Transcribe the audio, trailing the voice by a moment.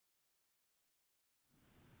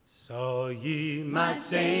Saw ye my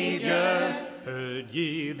Savior, heard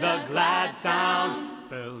ye the glad sound,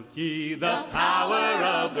 felt ye the power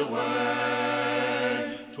of the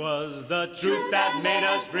word. 'Twas the truth that made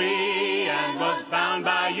us free and was found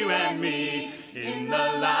by you and me in the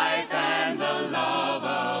life and the love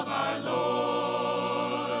of our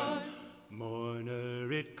Lord.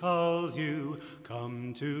 Mourner, it calls you,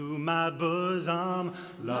 come to my bosom.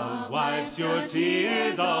 Love wipes your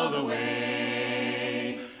tears all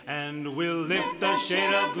away, and will lift the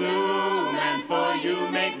shade of gloom, and for you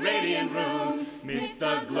make radiant room midst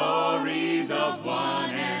the glories of one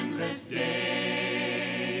endless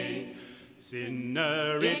day.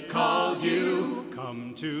 Sinner, it calls you,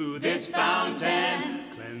 come to this fountain,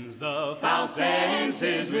 cleanse the foul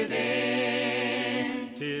senses within.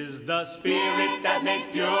 'Tis the Spirit that makes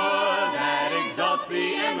pure, that exalts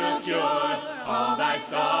thee and will cure all thy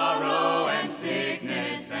sorrow and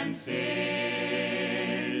sickness and sin.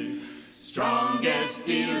 Strongest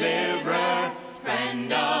deliverer,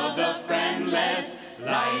 friend of the friendless,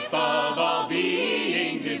 life of all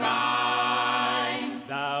being divine.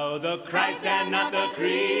 Thou the Christ and not the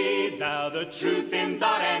creed, thou the truth in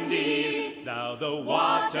thought and deed, thou the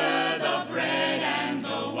water, the bread and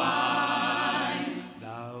the wine.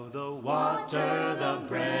 Thou the water, the